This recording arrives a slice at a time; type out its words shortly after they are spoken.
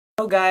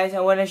Hello guys, I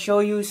want to show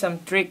you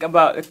some trick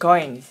about the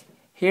coins.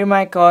 Here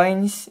my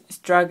coins,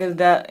 struggle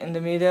that in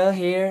the middle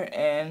here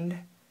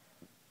and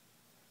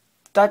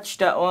touch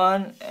that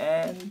one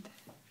and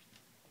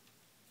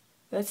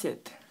that's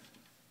it.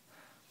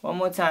 One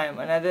more time,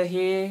 another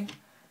here.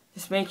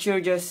 Just make sure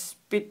just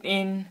spit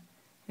in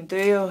into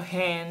your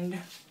hand.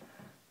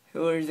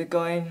 Here's the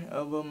coin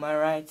over my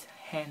right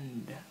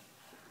hand.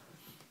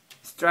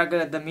 Struggle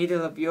at the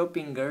middle of your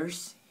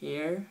fingers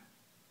here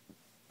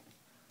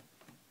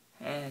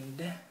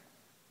and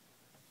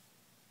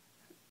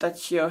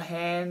touch your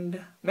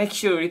hand. Make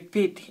sure it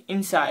fit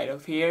inside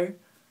of here.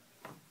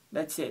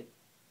 That's it.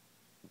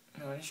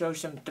 I'm gonna show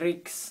some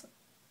tricks.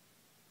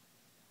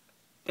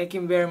 Thank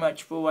you very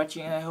much for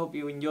watching. I hope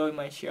you enjoy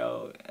my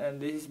show.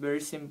 And this is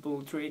very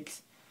simple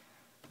tricks.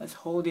 Let's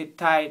hold it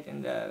tight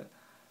in the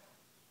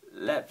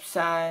left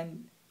side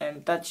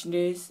and touch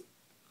this.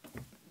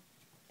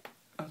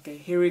 Okay,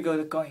 here we go,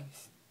 the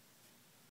coins.